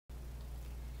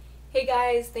Hey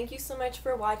guys, thank you so much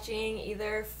for watching,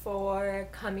 either for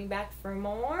coming back for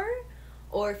more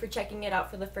or for checking it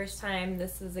out for the first time.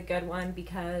 This is a good one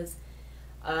because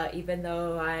even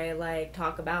though I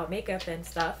talk about makeup and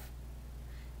stuff,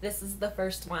 this is the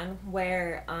first one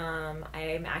where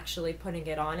I'm actually putting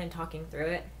it on and talking through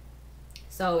it.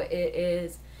 So it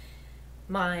is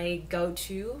my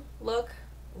go-to look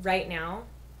right now.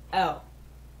 Oh,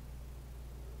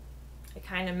 I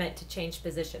kind of meant to change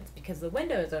positions because the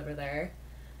window is over there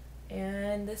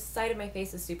and this side of my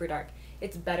face is super dark.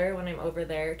 It's better when I'm over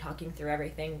there talking through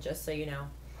everything, just so you know.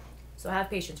 So have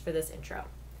patience for this intro.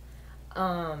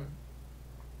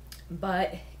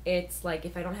 But it's like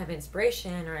if I don't have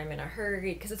inspiration or I'm in a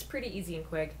hurry, because it's pretty easy and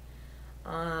quick,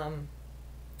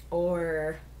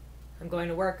 or I'm going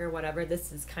to work or whatever,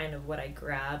 this is kind of what I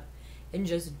grab and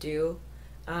just do.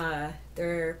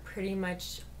 They're pretty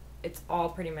much, it's all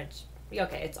pretty much,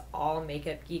 okay, it's all Make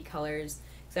Up Geek colors,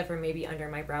 except for maybe under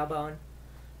my brow bone.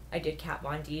 I did Kat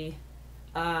Von D.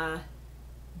 And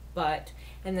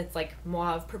it's like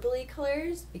mauve purpley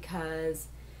colors, because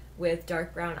with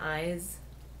dark brown eyes,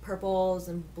 purples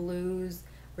and blues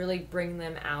really bring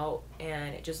them out,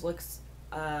 and it just looks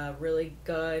really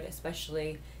good,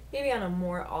 especially maybe on a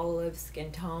more olive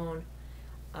skin tone.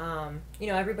 You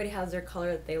know, everybody has their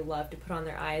color that they love to put on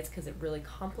their eyes because it really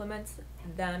complements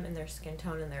them and their skin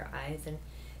tone and their eyes, and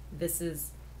this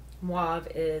is, mauve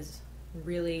is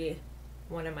really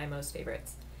one of my most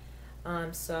favorites.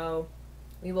 So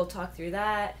we will talk through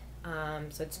that.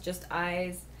 So it's just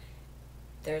eyes.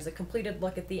 There's a completed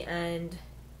look at the end,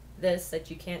 this that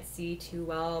you can't see too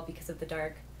well because of the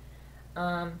dark.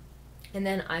 And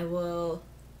then I will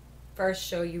first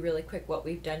show you really quick what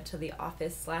we've done to the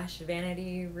office /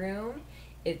 vanity room.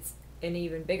 It's an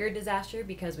even bigger disaster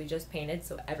because we just painted,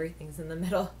 so everything's in the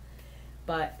middle,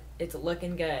 but it's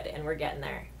looking good and we're getting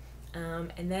there.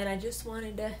 And then I just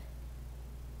wanted to,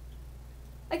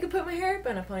 I could put my hair up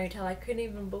in a ponytail. I couldn't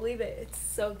even believe it. It's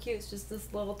so cute. It's just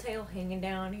this little tail hanging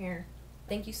down here.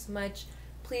 Thank you so much.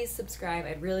 Please subscribe.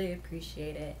 I'd really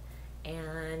appreciate it.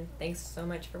 And thanks so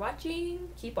much for watching.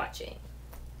 Keep watching.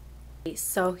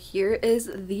 So here is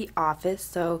the office.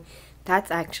 So that's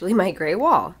actually my gray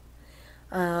wall.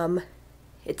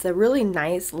 It's a really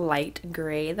nice light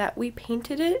gray that we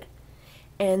painted it.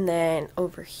 And then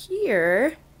over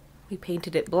here, we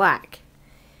painted it black.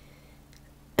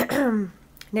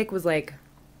 Nick was like,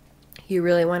 you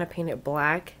really want to paint it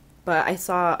black? But I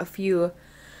saw a few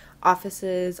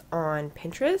offices on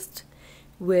Pinterest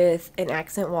with an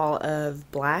accent wall of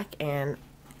black, and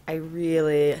I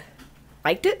really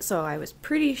liked it, so I was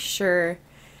pretty sure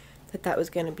that that was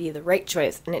going to be the right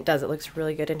choice, and it does. It looks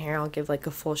really good in here. I'll give like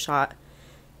a full shot.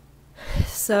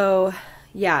 So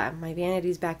yeah, my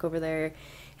vanity's back over there.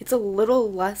 It's a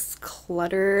little less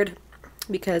cluttered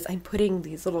because I'm putting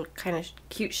these little kind of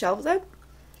cute shelves up.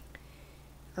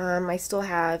 I still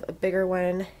have a bigger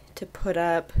one to put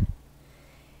up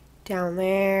down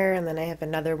there, and then I have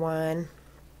another one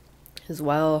as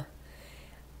well.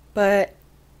 But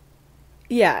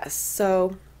yeah,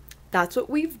 so that's what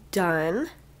we've done.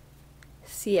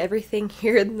 See, everything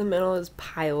here in the middle is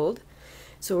piled,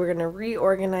 so we're gonna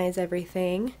reorganize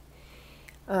everything.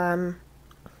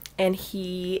 And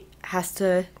he has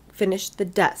to finish the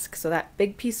desk, so that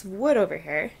big piece of wood over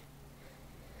here,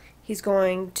 he's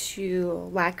going to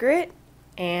lacquer it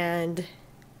and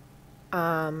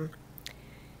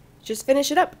just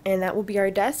finish it up, and that will be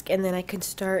our desk. And then I can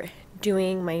start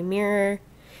doing my mirror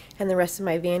and the rest of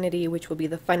my vanity, which will be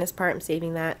the funnest part. I'm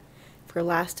saving that for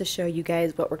last to show you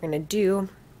guys what we're gonna do.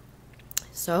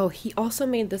 So he also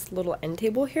made this little end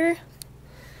table here,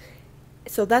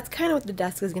 so that's kind of what the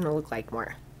desk is gonna look like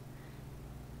more.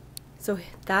 So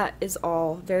that is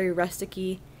all very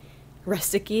rusticy.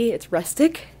 It's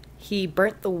rustic. He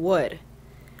burnt the wood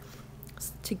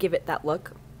to give it that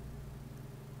look.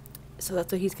 So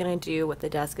that's what he's gonna do with the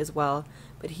desk as well,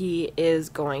 but he is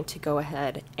going to go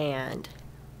ahead and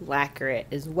lacquer it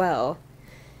as well,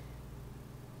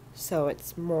 so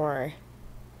it's more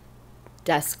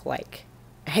desk-like,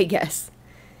 I guess.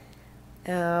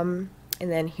 And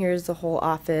then here's the whole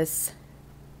office.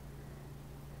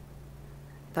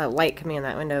 That light coming in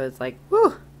that window is like,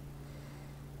 whoo,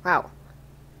 wow.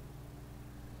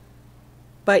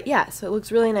 But yeah, so it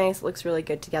looks really nice, it looks really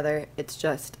good together. It's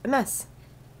just a mess.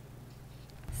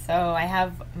 So I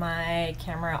have my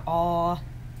camera all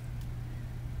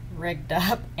rigged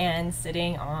up and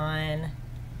sitting on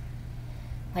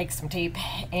like some tape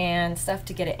and stuff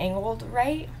to get it angled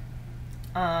right.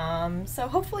 So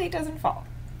hopefully it doesn't fall.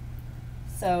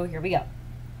 So here we go.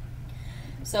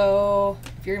 So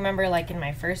if you remember, like in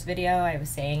my first video, I was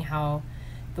saying how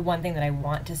the one thing that I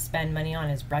want to spend money on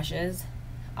is brushes.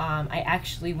 I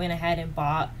actually went ahead and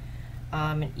bought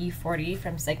an E40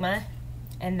 from Sigma,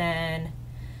 and then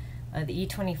the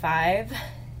E25,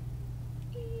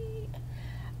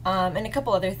 and a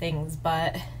couple other things,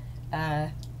 but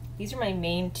these are my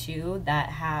main two that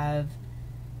have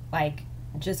like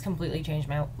just completely changed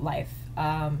my life.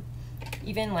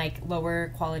 Even like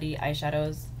lower quality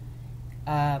eyeshadows,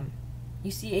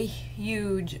 you see a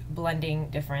huge blending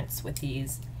difference with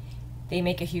these. They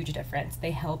make a huge difference.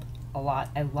 They help a lot.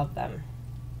 I love them.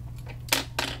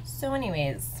 So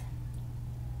anyways,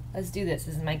 let's do this.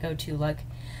 This is my go-to look.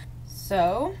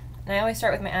 So, and I always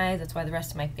start with my eyes. That's why the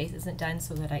rest of my face isn't done,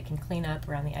 so that I can clean up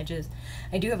around the edges.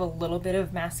 I do have a little bit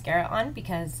of mascara on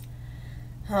because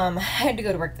I had to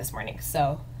go to work this morning,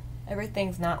 so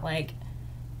everything's not like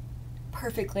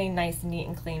perfectly nice and neat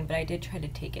and clean, but I did try to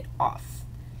take it off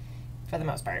for the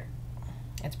most part.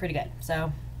 It's pretty good.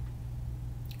 So,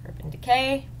 Urban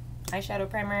Decay eyeshadow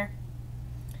primer.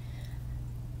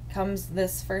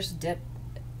 This first dip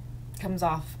comes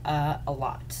off a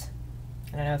lot.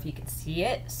 I don't know if you can see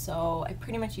it, so I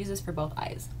pretty much use this for both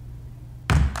eyes.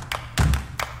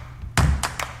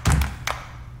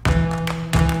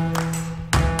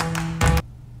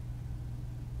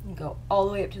 You go all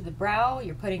the way up to the brow.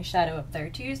 You're putting shadow up there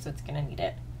too, so it's gonna need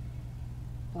it.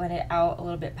 Blend it out a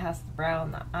little bit past the brow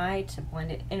and the eye to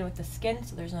blend it in with the skin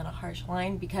so there's not a harsh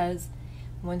line, because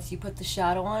once you put the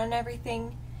shadow on and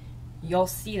everything, you'll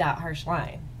see that harsh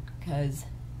line, because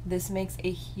this makes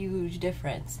a huge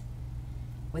difference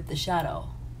with the shadow.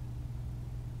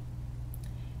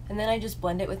 And then I just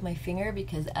blend it with my finger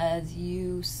because, as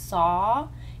you saw,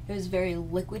 it was very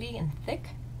liquidy and thick.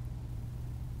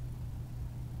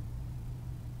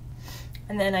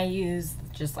 And then I use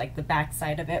just like the back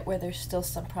side of it where there's still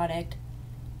some product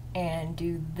and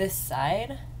do this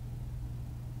side.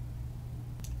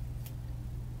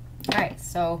 Alright,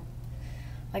 so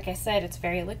like I said, it's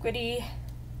very liquidy.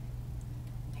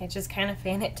 I just kind of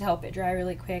fan it to help it dry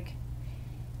really quick.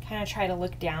 Kind of try to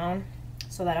look down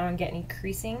so that I don't get any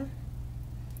creasing.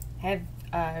 I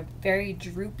have very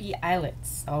droopy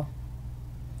eyelids, so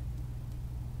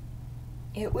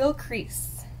it will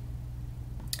crease.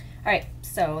 Alright,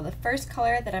 so the first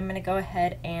color that I'm going to go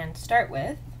ahead and start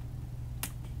with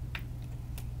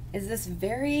is this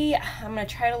very, I'm going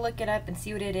to try to look it up and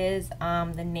see what it is.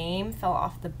 The name fell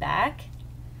off the back.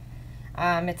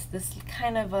 It's this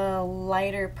kind of a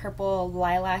lighter purple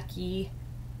lilac-y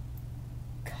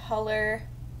color.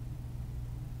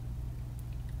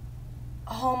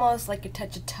 Almost like a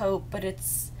touch of taupe, but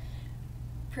it's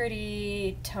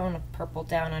pretty tone of purple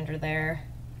down under there.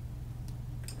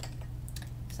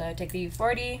 So I take the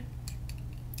U40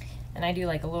 and I do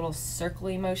like a little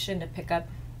circly motion to pick up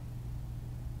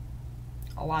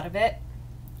a lot of it,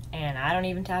 and I don't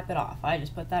even tap it off. I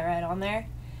just put that right on there.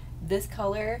 This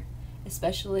color,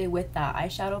 especially with that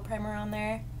eyeshadow primer on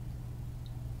there,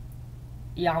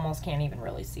 you almost can't even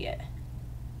really see it.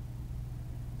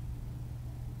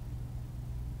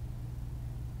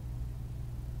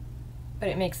 But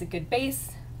it makes a good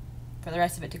base for the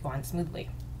rest of it to go on smoothly.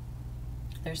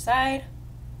 Other side.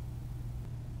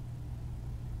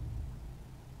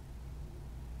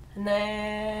 And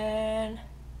then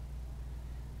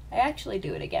I actually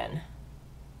do it again.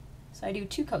 So I do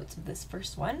 2 coats of this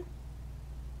first one.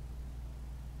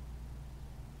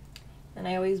 And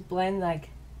I always blend like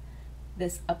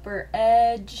this upper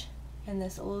edge and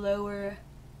this lower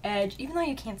edge, even though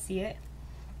you can't see it.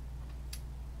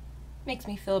 Makes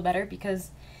me feel better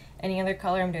because any other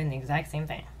color I'm doing the exact same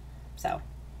thing. So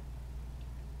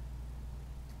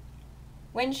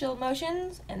windshield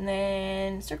motions and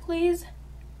then circlies.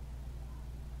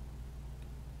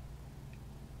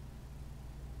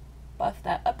 Buff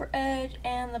that upper edge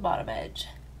and the bottom edge.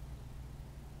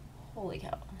 Holy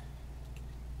cow.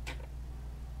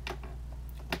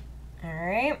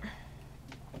 Alright.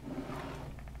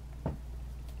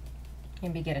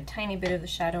 Maybe get a tiny bit of the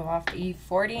shadow off the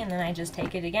E40, and then I just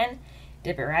take it again,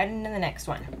 dip it right into the next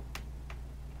one.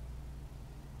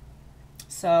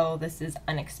 So this is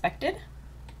Unexpected.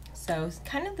 So it's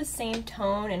kind of the same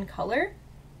tone and color,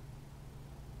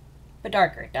 but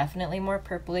darker. Definitely more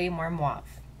purpley, more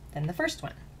mauve than the first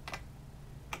one.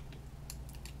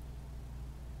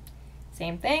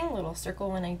 Same thing, little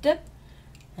circle when I dip,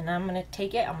 and I'm gonna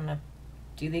take it, I'm gonna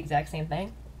do the exact same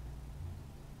thing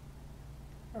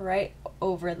right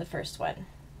over the first one.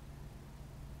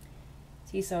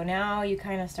 See, so now you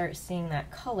kind of start seeing that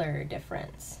color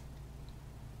difference.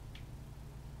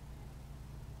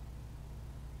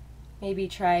 Maybe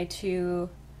try to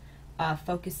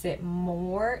focus it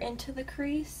more into the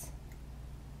crease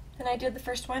than I did the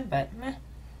first one, but meh.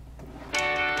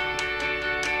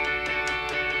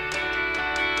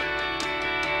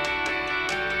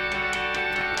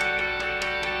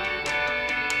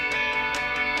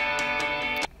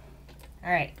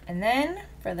 Alright, and then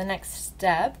for the next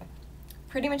step,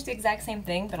 pretty much the exact same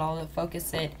thing, but I'll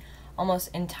focus it almost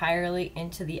entirely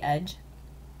into the edge.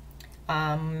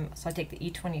 So I take the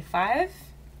E25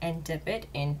 and dip it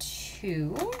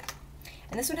into,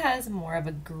 and this one has more of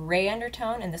a gray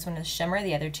undertone, and this one is shimmer.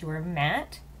 The other two are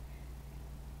matte,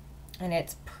 and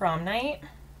it's Prom Night.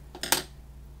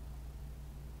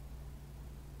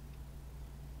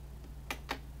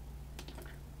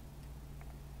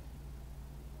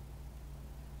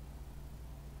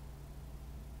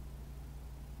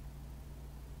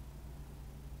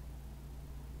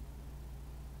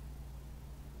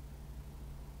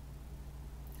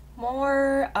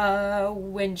 More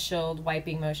windshield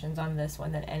wiping motions on this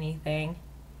one than anything,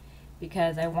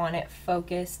 because I want it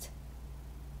focused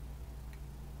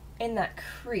in that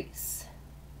crease.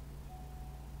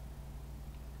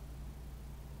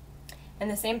 And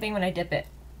the same thing when I dip it,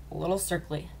 a little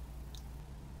circly.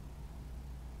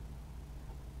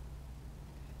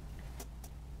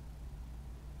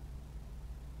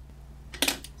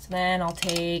 So then I'll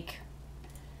take,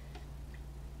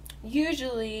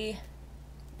 usually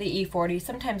the E40,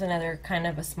 sometimes another kind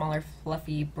of a smaller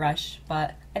fluffy brush,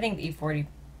 but I think the E40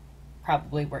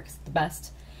 probably works the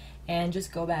best, and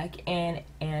just go back in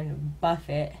and buff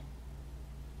it.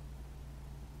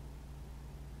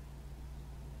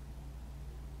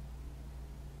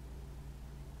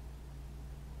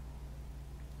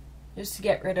 Just to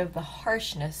get rid of the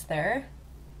harshness there.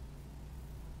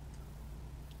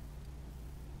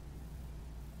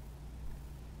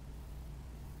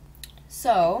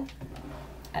 So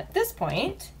at this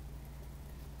point,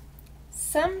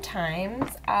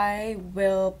 sometimes I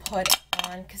will put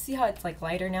on, cause see how it's like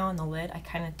lighter now on the lid? I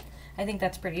think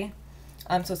that's pretty.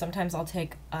 So sometimes I'll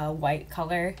take a white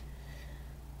color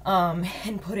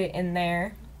and put it in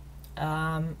there.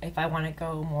 If I want to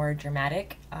go more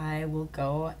dramatic, I will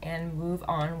go and move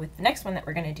on with the next one that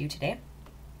we're gonna do today.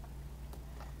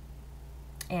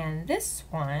 And this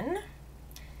one,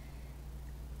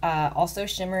 also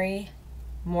shimmery,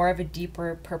 more of a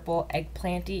deeper purple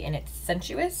eggplanty, and it's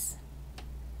Sensuous.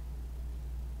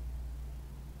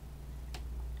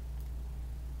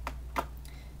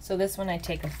 So this one I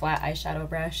take a flat eyeshadow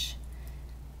brush,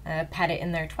 pat it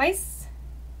in there twice.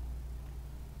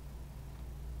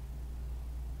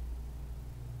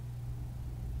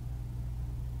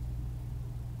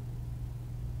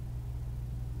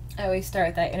 I always start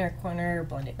with that inner corner,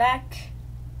 blend it back.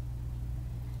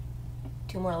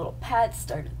 Two more little pats,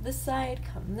 start at this side,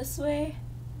 come this way.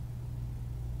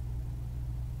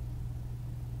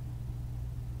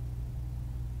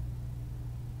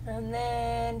 And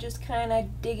then just kind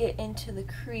of dig it into the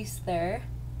crease there.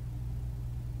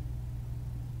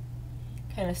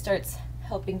 Kind of starts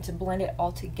helping to blend it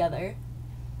all together.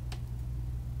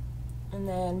 And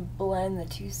then blend the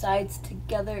two sides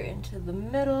together into the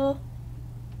middle.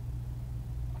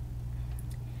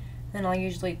 Then I'll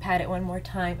usually pat it one more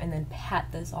time and then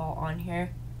pat this all on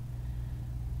here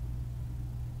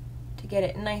to get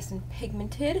it nice and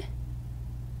pigmented.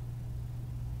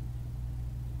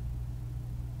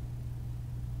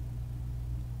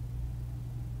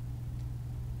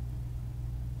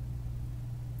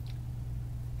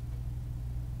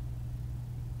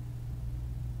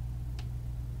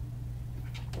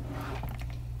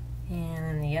 And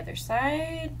then the other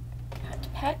side, pat to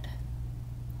pat.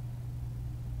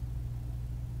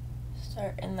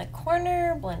 Start in the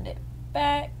corner, blend it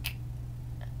back.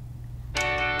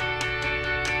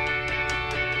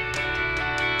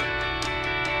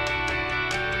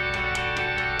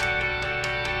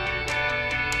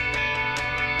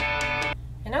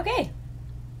 And okay,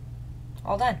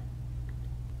 all done.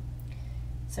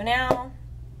 So now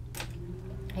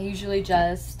I usually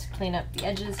just clean up the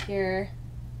edges here.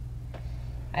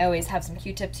 I always have some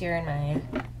Q-tips here in my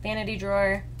vanity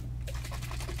drawer.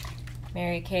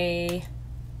 Mary Kay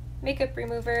makeup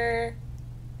remover.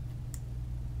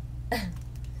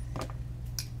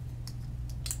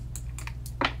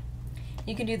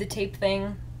 You can do the tape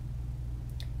thing.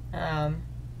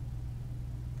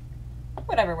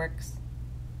 Whatever works.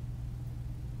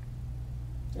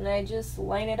 And I just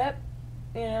line it up,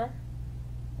 you know,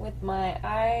 with my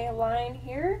eye line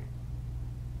here.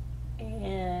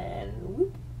 And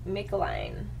whoop, make a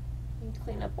line. And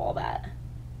clean up all that.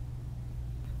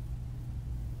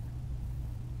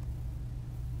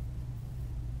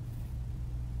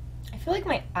 I feel like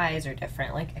my eyes are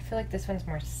different. Like, I feel like this one's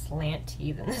more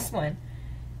slanty than this one.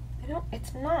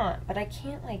 It's not, but I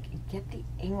can't, like, get the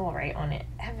angle right on it,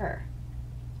 ever.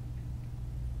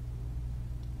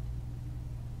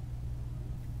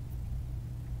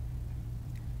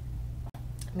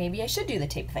 Maybe I should do the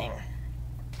tape thing.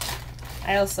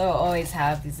 I also always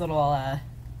have these little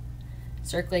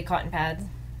circly cotton pads.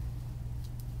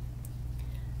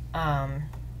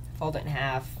 Fold it in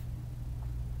half.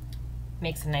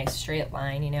 Makes a nice straight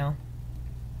line, you know.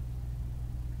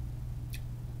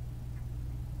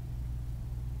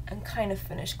 And kind of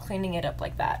finish cleaning it up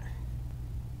like that.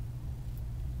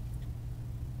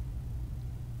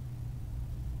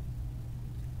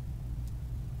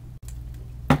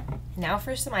 Now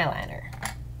for some eyeliner.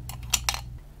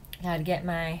 Gotta get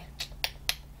my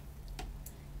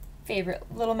favorite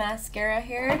little mascara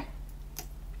here.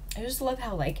 I just love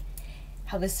how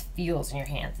this feels in your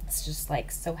hands. It's just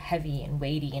like so heavy and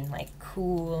weighty and like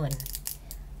cool and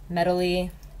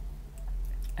metally.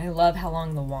 I love how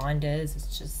long the wand is.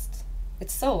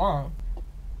 It's so long.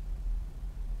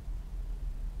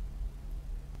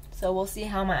 So we'll see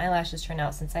how my eyelashes turn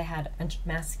out since I had a bunch of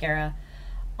mascara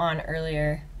on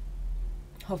earlier.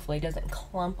 Hopefully it doesn't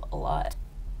clump a lot.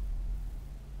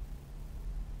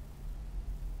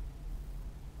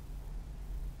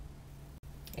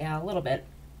 Yeah, a little bit.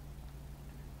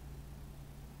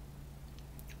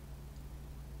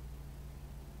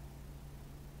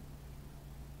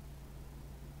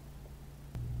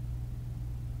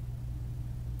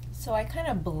 So I kind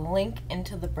of blink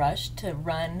into the brush to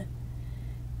run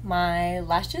my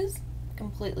lashes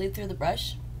completely through the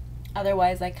brush.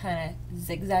 Otherwise I kind of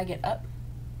zigzag it up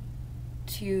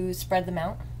to spread them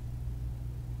out.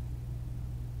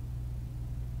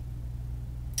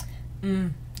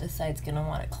 This side's gonna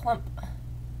want to clump.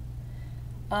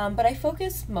 But I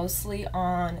focus mostly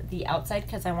on the outside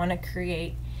because I want to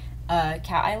create a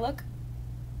cat eye look.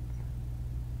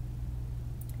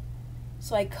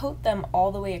 So I coat them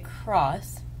all the way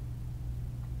across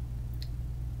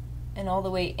and all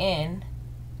the way in,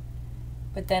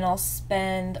 but then I'll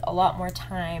spend a lot more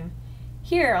time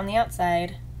here on the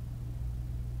outside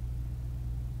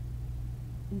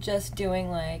just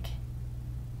doing like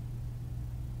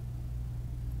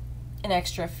an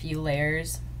extra few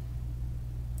layers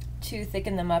to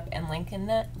thicken them up and lengthen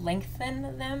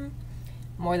them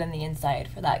more than the inside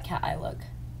for that cat eye look.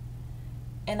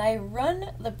 And I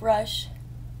run the brush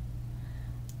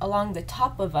along the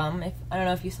top of them. I don't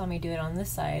know if you saw me do it on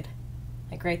this side,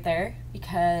 like right there,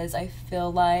 because I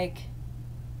feel like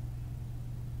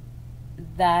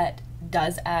that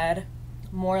does add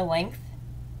more length.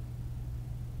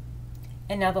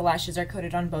 And now the lashes are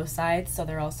coated on both sides, so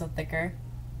they're also thicker.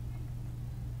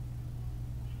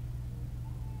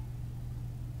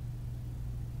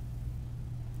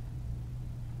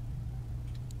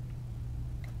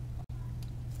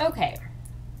 Okay,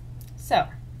 so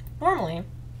normally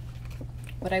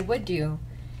what I would do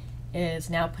is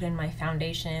now put in my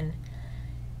foundation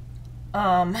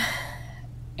and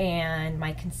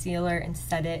my concealer and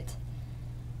set it,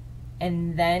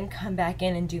 and then come back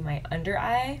in and do my under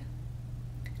eye.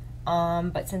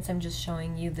 But since I'm just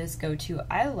showing you this go-to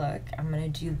eye look, I'm gonna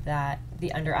do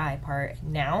the under eye part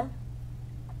now,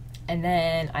 and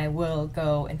then I will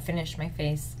go and finish my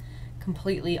face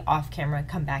completely off camera,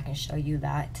 come back and show you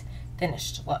that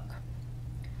finished look.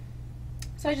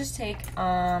 So I just take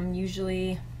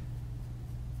usually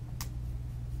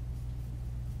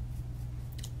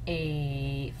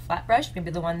a flat brush, maybe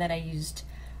the one that I used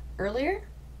earlier,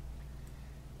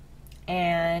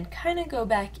 and kind of go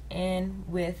back in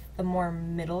with the more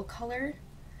middle color.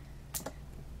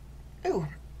 Ooh,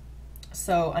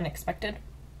 so unexpected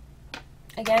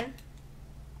again,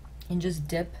 and just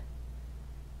dip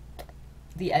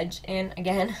the edge in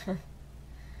again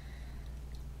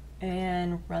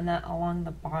and run that along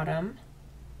the bottom.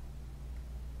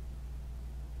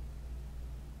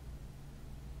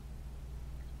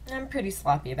 I'm pretty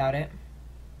sloppy about it.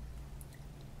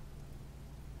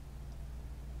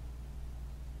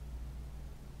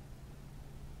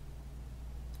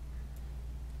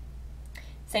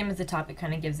 Same as the top, it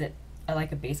kind of gives it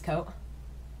like a base coat.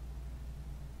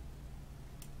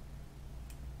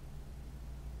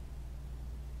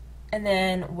 And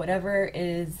then whatever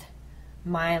is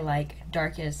my like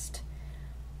darkest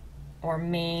or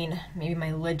main, maybe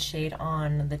my lid shade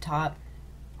on the top,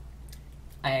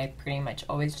 I pretty much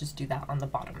always just do that on the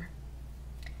bottom.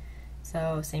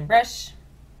 So same brush,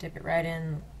 dip it right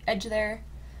in edge there,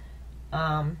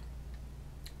 and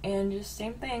just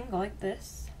same thing, go like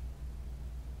this.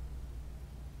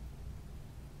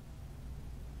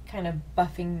 Kind of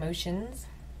buffing motions,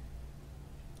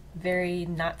 very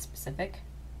not specific.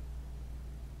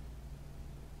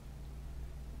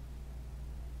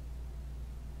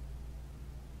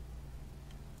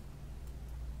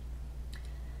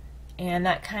 And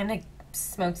that kind of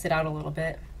smokes it out a little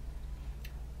bit.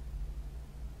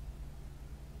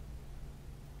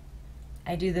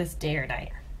 I do this day or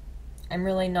night. I'm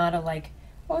really not a like,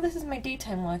 oh, this is my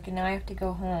daytime look and now I have to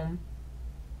go home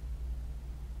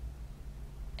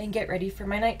and get ready for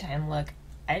my nighttime look.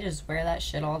 I just wear that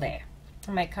shit all day.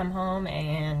 I might come home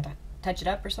and touch it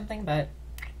up or something, but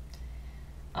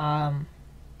I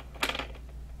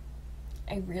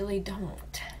really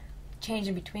don't change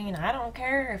in between. I don't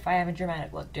care if I have a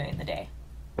dramatic look during the day.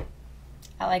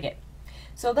 I like it.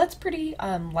 So that's pretty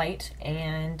light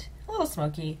and a little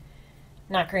smoky.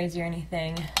 Not crazy or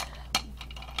anything.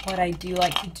 What I do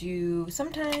like to do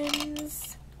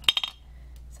sometimes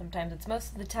it's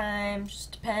most of the time,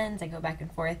 just depends, I go back and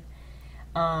forth.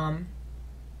 I'll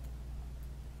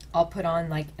put on,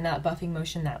 like, in that buffing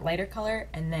motion, that lighter color,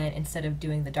 and then instead of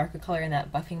doing the darker color in that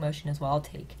buffing motion as well, I'll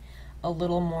take a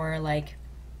little more, like,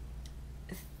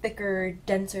 thicker,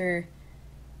 denser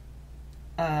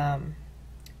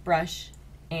brush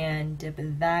and dip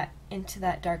that into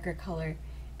that darker color,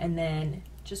 and then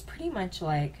just pretty much,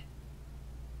 like,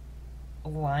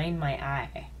 line my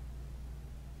eye.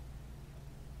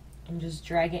 And just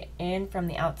drag it in from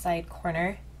the outside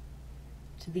corner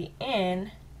to the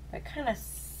in, but kind of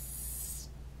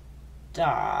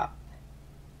stop.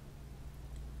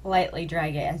 Lightly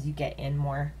drag it as you get in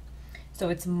more, so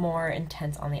it's more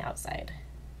intense on the outside.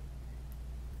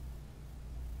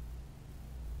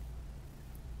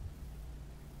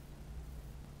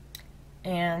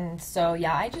 And so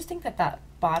yeah, I just think that that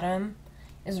bottom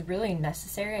is really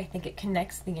necessary. I think it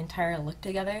connects the entire look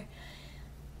together.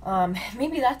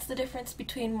 Maybe that's the difference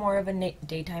between more of a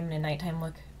daytime and a nighttime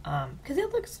look, because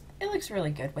it looks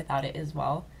really good without it as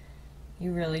well.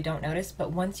 You really don't notice,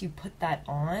 but once you put that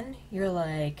on, you're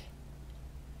like,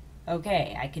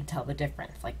 okay, I can tell the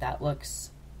difference. Like, that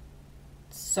looks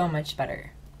so much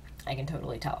better. I can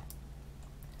totally tell.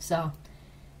 So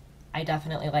I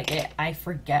definitely like it. I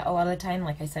forget a lot of the time.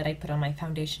 Like I said, I put on my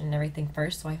foundation and everything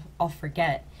first, so I'll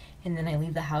forget. And then I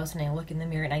leave the house and I look in the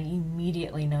mirror and I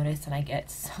immediately notice and I get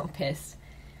so pissed.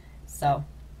 So,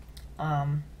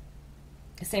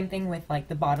 same thing with like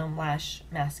the bottom lash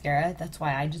mascara. That's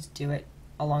why I just do it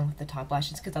along with the top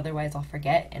lashes, because otherwise I'll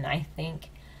forget. And I think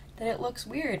that it looks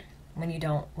weird when you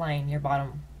don't line your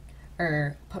bottom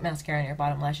or put mascara on your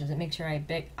bottom lashes. It makes your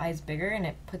eyes bigger and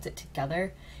it puts it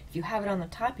together. If you have it on the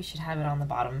top, you should have it on the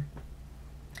bottom.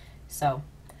 So,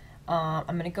 I'm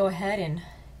going to go ahead and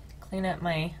clean up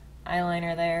my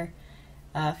eyeliner there,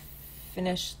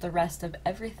 finish the rest of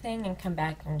everything, and come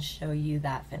back and show you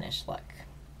that finished look.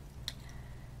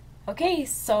 Okay,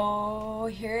 so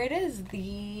here it is,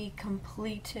 the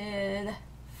completed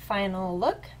final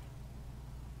look.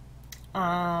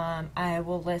 I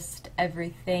will list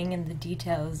everything in the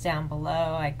details down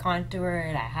below. I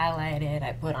contoured, I highlighted,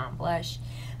 I put on blush.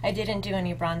 I didn't do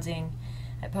any bronzing.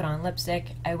 I put on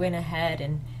lipstick. I went ahead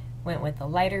and went with a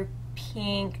lighter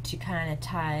pink to kind of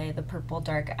tie the purple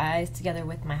dark eyes together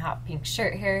with my hot pink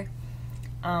shirt here.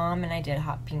 And I did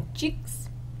hot pink cheeks.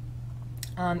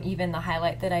 Even the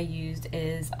highlight that I used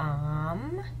is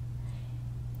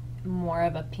more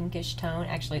of a pinkish tone.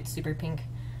 Actually, it's super pink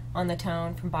on the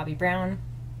tone from Bobbi Brown,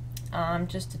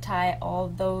 just to tie all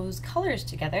those colors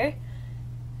together.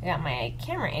 I got my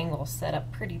camera angle set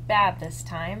up pretty bad this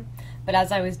time, but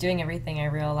as I was doing everything I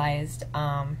realized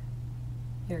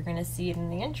you're gonna see it in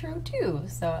the intro too,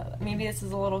 so maybe this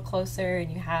is a little closer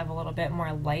and you have a little bit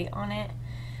more light on it.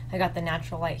 I got the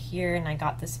natural light here and I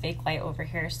got this fake light over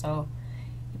here, so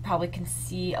you probably can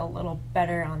see a little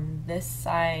better on this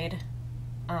side,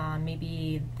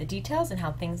 maybe the details and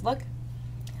how things look.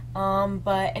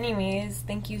 But anyways,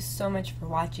 thank you so much for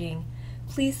watching.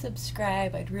 Please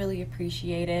subscribe, I'd really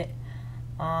appreciate it.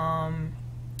 And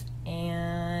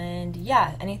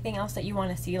yeah, anything else that you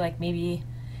want to see, like maybe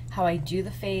how I do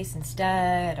the face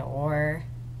instead, or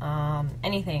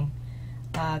anything,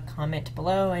 comment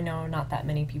below. I know not that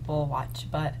many people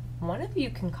watch, but one of you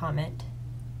can comment,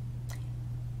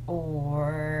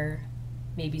 or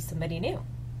maybe somebody new.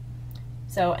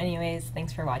 So anyways,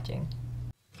 thanks for watching.